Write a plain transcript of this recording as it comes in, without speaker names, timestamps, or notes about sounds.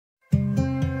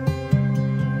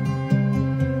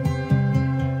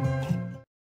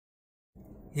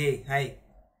Hey, hi.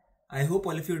 I hope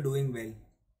all of you are doing well.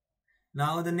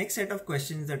 Now, the next set of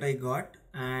questions that I got,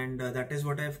 and that is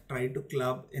what I've tried to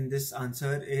club in this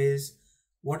answer, is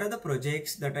what are the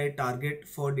projects that I target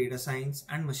for data science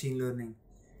and machine learning?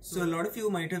 So, a lot of you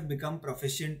might have become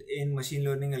proficient in machine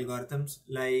learning algorithms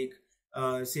like,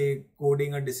 say,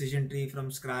 coding a decision tree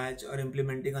from scratch or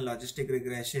implementing a logistic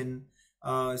regression,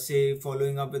 say,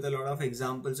 following up with a lot of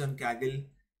examples on Kaggle,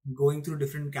 going through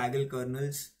different Kaggle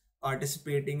kernels,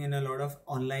 participating in a lot of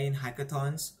online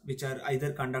hackathons which are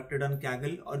either conducted on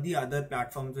Kaggle or the other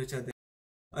platforms which are there.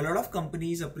 A lot of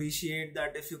companies appreciate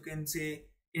that if you can say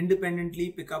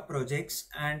independently pick up projects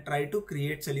and try to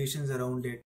create solutions around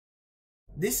it.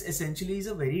 This essentially is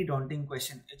a very daunting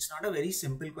question. It's not a very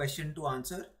simple question to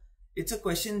answer. It's a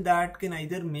question that can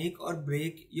either make or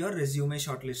break your resume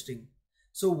shortlisting.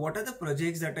 So what are the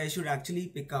projects that I should actually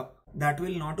pick up that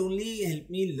will not only help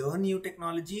me learn new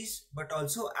technologies but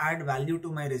also add value to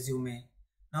my resume?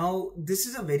 Now, this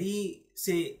is a very,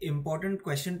 say, important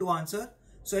question to answer.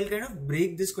 So I'll kind of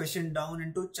break this question down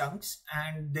into chunks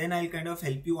and then I'll kind of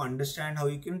help you understand how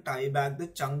you can tie back the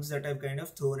chunks that I've kind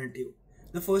of thrown at you.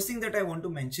 The first thing that I want to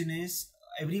mention is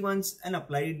everyone's an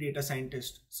applied data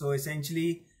scientist. So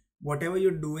essentially, whatever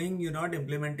you're doing, you're not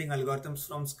implementing algorithms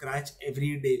from scratch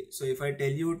every day. So if I tell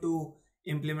you to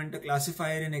implement a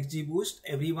classifier in XGBoost,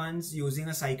 everyone's using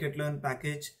a scikit-learn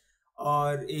package.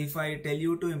 Or if I tell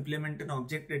you to implement an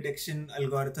object detection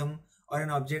algorithm or an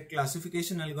object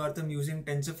classification algorithm using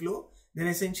TensorFlow, then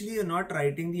essentially you're not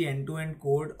writing the end-to-end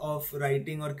code of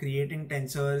writing or creating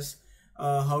tensors.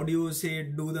 How do you say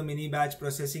do the mini batch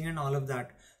processing and all of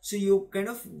that. So you kind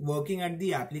of working at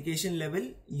the application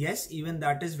level. Yes, even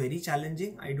that is very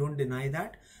challenging. I don't deny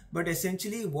that. But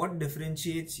essentially what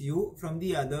differentiates you from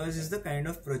the others is the kind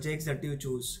of projects that you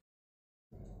choose.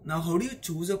 Now, how do you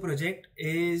choose a project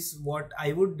is what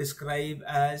I would describe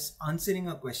as answering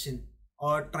a question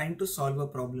or trying to solve a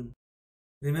problem.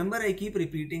 Remember, I keep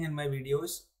repeating in my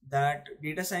videos that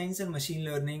data science and machine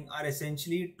learning are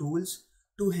essentially tools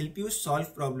to help you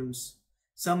solve problems.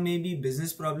 Some may be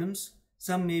business problems,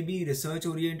 some may be research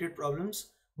oriented problems,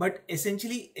 but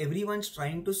essentially everyone's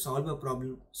trying to solve a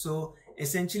problem. So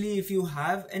essentially, if you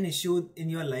have an issue in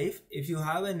your life, if you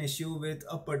have an issue with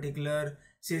a particular,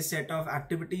 say, set of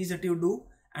activities that you do,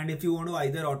 and if you want to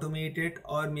either automate it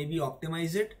or maybe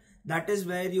optimize it, that is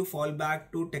where you fall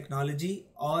back to technology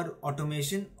or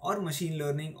automation or machine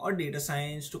learning or data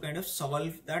science to kind of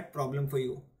solve that problem for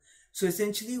you. So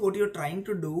essentially what you're trying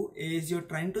to do is you're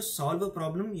trying to solve a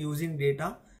problem using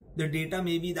data. The data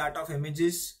may be that of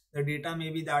images, the data may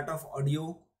be that of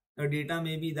audio, the data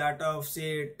may be that of,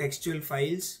 say, textual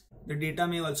files. The data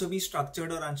may also be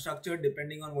structured or unstructured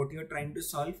depending on what you're trying to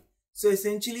solve. So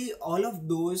essentially all of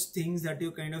those things that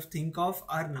you kind of think of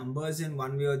are numbers in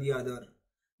one way or the other.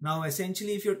 Now,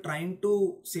 essentially, if you're trying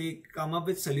to, say, come up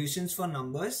with solutions for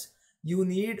numbers, you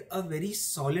need a very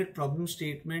solid problem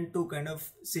statement to kind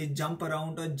of, say, jump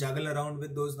around or juggle around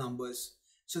with those numbers.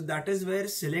 So that is where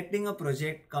selecting a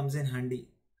project comes in handy.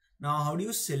 Now, how do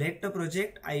you select a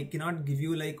project? I cannot give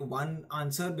you like one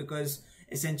answer because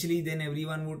essentially then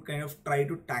everyone would kind of try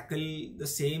to tackle the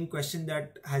same question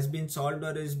that has been solved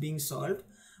or is being solved.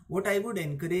 What I would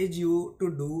encourage you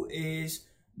to do is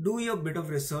do your bit of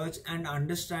research and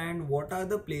understand what are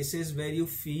the places where you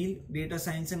feel data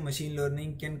science and machine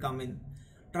learning can come in.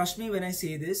 Trust me when I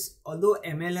say this, although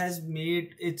ML has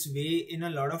made its way in a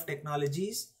lot of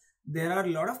technologies, there are a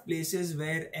lot of places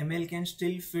where ML can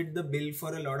still fit the bill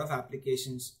for a lot of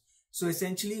applications. So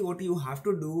essentially what you have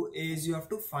to do is you have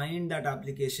to find that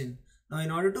application. Now, in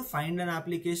order to find an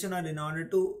application or in order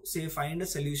to, say, find a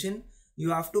solution, you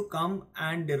have to come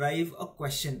and derive a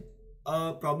question.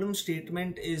 A problem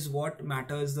statement is what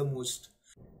matters the most.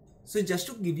 So just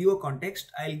to give you a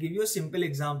context, I'll give you a simple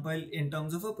example in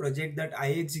terms of a project that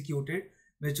I executed,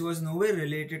 which was nowhere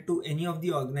related to any of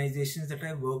the organizations that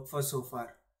I've worked for so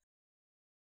far.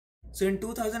 So in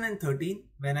 2013,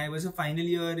 when I was a final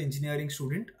year engineering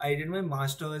student, I did my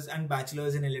master's and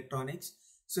bachelor's in electronics.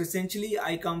 So essentially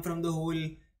I come from the whole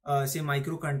say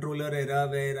microcontroller era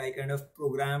where I kind of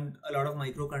programmed a lot of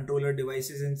microcontroller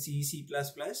devices in C, C++.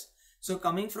 So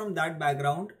coming from that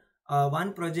background,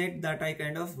 one project that I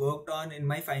kind of worked on in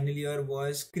my final year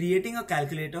was creating a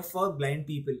calculator for blind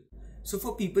people. So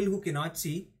for people who cannot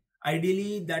see,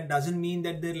 ideally that doesn't mean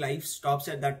that their life stops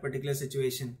at that particular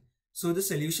situation. So the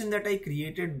solution that I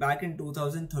created back in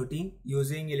 2013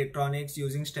 using electronics,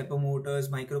 using stepper motors,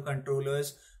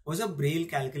 microcontrollers was a Braille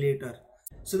calculator.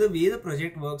 So the way the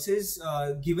project works is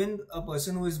given a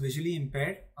person who is visually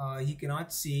impaired, he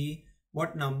cannot see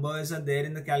what numbers are there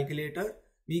in the calculator.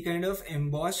 we kind of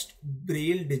embossed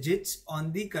Braille digits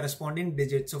on the corresponding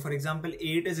digits. So for example,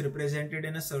 8 is represented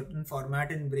in a certain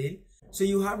format in Braille. So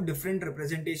you have different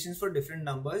representations for different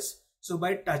numbers. So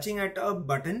by touching at a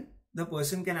button, the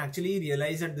person can actually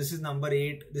realize that this is number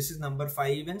 8, this is number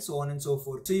 5, and so on and so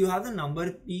forth. So you have the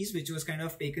number piece, which was kind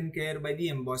of taken care by the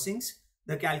embossings.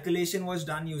 The calculation was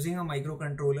done using a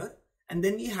microcontroller, and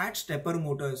then we had stepper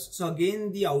motors. So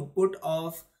again, the output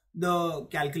of the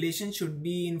calculation should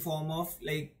be in form of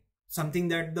like something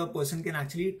that the person can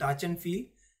actually touch and feel.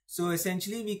 So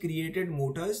essentially we created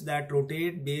motors that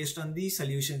rotate based on the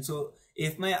solution. So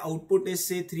if my output is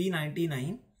say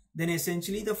 399, then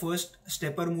essentially the first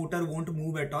stepper motor won't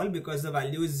move at all because the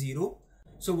value is 0.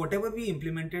 So whatever we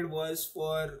implemented was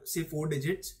for say 4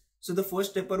 digits. So the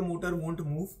first stepper motor won't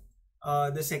move.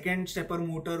 The second stepper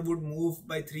motor would move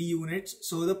by 3 units.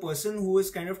 So the person who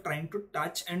is kind of trying to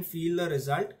touch and feel the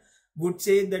result would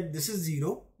say that this is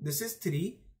 0, this is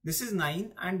 3, this is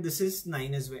 9, and this is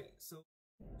 9 as well.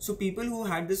 So people who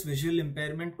had this visual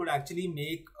impairment could actually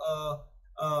make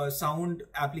a sound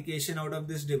application out of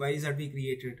this device that we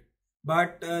created.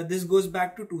 But this goes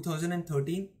back to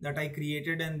 2013 that I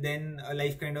created, and then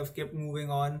life kind of kept moving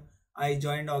on. I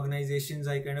joined organizations,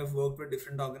 I kind of worked with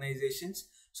different organizations.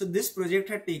 So this project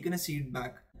had taken a seat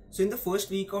back. So in the first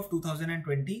week of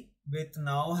 2020, with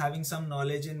now having some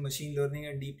knowledge in machine learning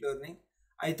and deep learning,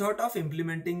 I thought of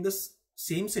implementing the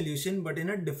same solution but in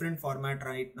a different format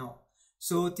right now.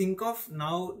 So think of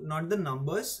now not the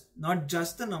numbers, not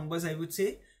just the numbers I would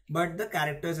say, but the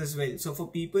characters as well. So for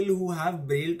people who have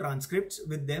Braille transcripts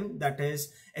with them, that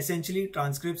is essentially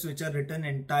transcripts which are written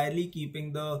entirely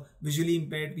keeping the visually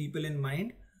impaired people in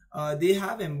mind, they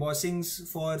have embossings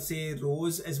for say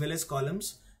rows as well as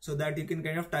columns, so that you can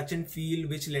kind of touch and feel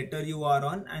which letter you are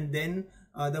on, and then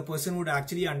the person would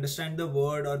actually understand the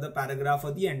word or the paragraph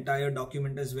or the entire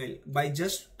document as well by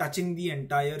just touching the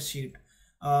entire sheet.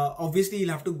 Obviously you'll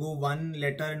have to go one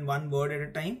letter and one word at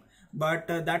a time, but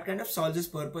that kind of solves its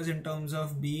purpose in terms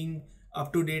of being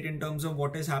up to date in terms of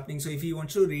what is happening. So if he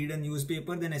wants to read a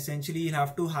newspaper, then essentially he'll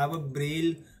have to have a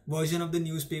Braille version of the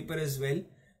newspaper as well.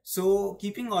 So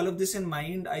keeping all of this in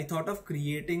mind, I thought of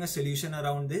creating a solution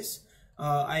around this.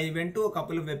 I went to a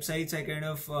couple of websites. I kind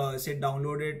of say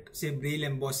downloaded say Braille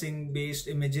embossing based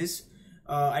images.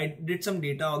 I did some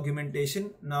data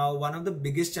augmentation. Now one of the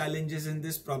biggest challenges in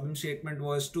this problem statement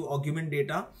was to augment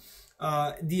data.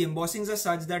 The embossings are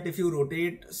such that if you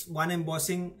rotate one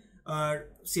embossing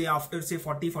say after say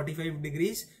 40-45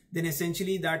 degrees, then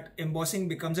essentially that embossing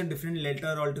becomes a different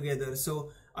letter altogether.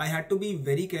 So I had to be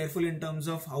very careful in terms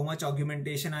of how much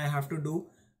augmentation I have to do.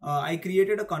 I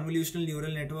created a convolutional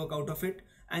neural network out of it,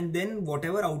 and then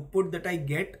whatever output that I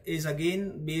get is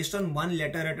again based on one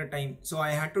letter at a time. So I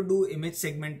had to do image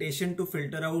segmentation to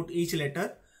filter out each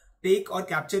letter, take or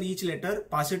capture each letter,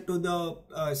 pass it to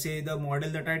the say the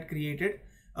model that I had created,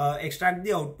 extract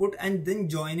the output, and then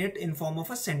join it in form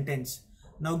of a sentence.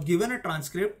 Now given a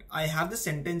transcript, I have the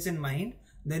sentence in mind.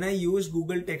 Then I use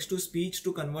Google text to speech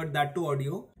to convert that to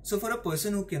audio. So for a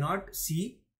person who cannot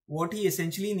see, what he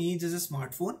essentially needs is a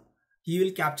smartphone. He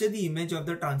will capture the image of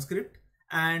the transcript,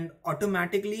 and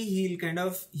automatically he'll kind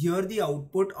of hear the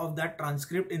output of that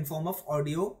transcript in form of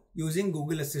audio using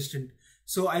Google Assistant.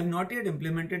 So I've not yet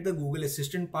implemented the Google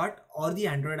Assistant part or the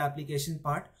Android application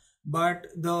part, but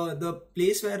the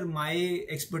place where my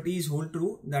expertise hold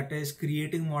true, that is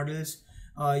creating models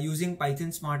using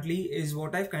Python smartly, is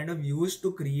what I've kind of used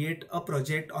to create a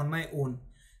project on my own.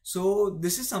 So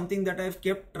this is something that I've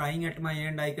kept trying at my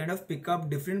end. I kind of pick up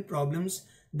different problems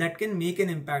that can make an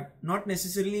impact, not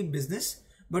necessarily business,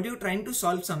 but you're trying to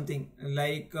solve something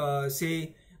like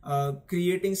say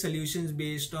creating solutions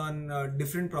based on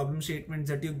different problem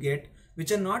statements that you get,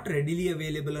 which are not readily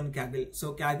available on Kaggle.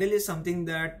 So Kaggle is something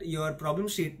that your problem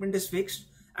statement is fixed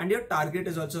and your target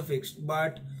is also fixed.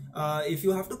 But if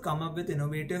you have to come up with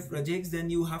innovative projects, then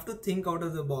you have to think out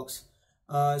of the box.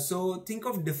 So think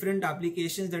of different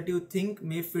applications that you think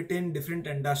may fit in different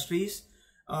industries.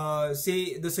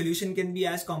 Say the solution can be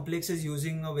as complex as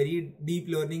using a very deep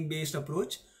learning based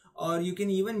approach, or you can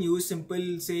even use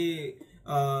simple say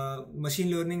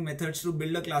machine learning methods to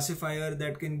build a classifier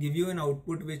that can give you an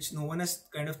output which no one has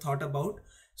kind of thought about.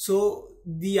 So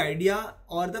the idea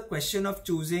or the question of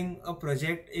choosing a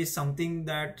project is something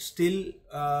that still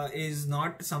is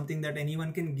not something that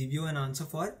anyone can give you an answer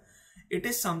for. It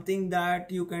is something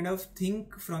that you kind of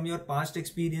think from your past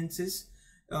experiences.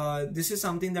 This is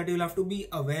something that you'll have to be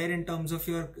aware in terms of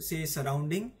your say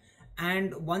surrounding,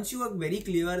 and once you are very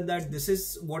clear that this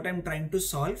is what I'm trying to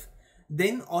solve,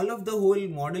 then all of the whole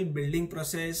model building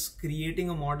process, creating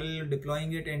a model,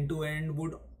 deploying it end to end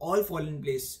would all fall in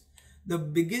place. The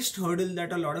biggest hurdle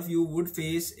that a lot of you would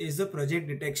face is the project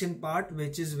detection part,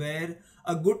 which is where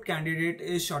a good candidate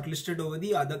is shortlisted over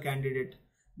the other candidate.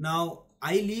 Now,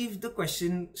 I leave the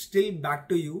question still back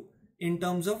to you in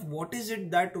terms of what is it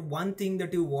that one thing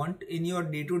that you want in your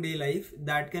day-to-day life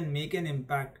that can make an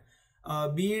impact.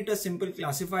 Be it a simple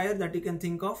classifier that you can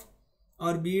think of,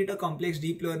 or be it a complex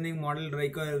deep learning model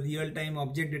like a real-time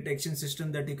object detection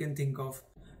system that you can think of.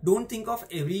 Don't think of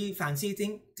every fancy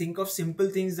thing. Think of simple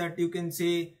things that you can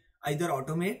say either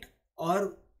automate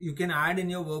or you can add in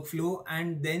your workflow,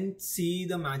 and then see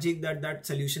the magic that that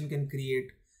solution can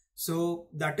create. So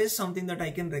that is something that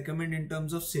I can recommend in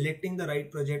terms of selecting the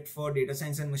right project for data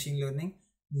science and machine learning.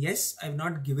 Yes, I've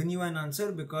not given you an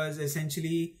answer because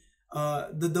essentially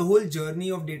the whole journey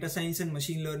of data science and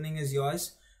machine learning is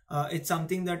yours. It's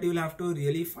something that you'll have to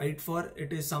really fight for.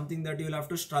 It is something that you'll have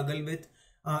to struggle with.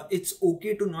 It's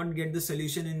okay to not get the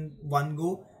solution in one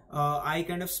go. I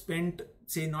kind of spent,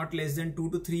 say, not less than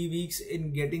 2 to 3 weeks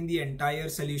in getting the entire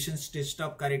solution stitched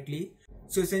up correctly.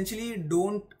 So essentially,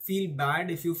 don't feel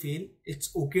bad if you fail.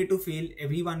 It's okay to fail.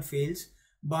 Everyone fails.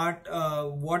 But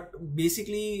what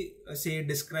basically say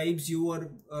describes you,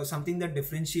 or something that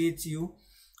differentiates you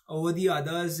over the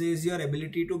others, is your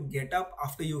ability to get up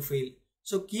after you fail.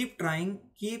 So keep trying,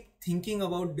 keep thinking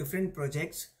about different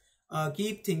projects,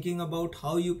 keep thinking about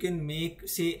how you can make,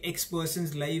 say, X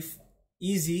person's life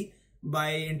easy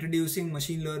by introducing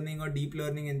machine learning or deep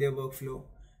learning in their workflow.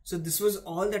 So this was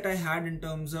all that I had in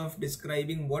terms of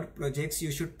describing what projects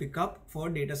you should pick up for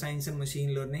data science and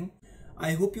machine learning.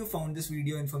 I hope you found this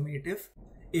video informative.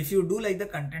 If you do like the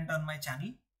content on my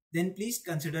channel, then please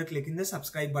consider clicking the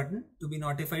subscribe button to be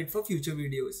notified for future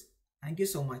videos. Thank you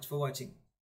so much for watching.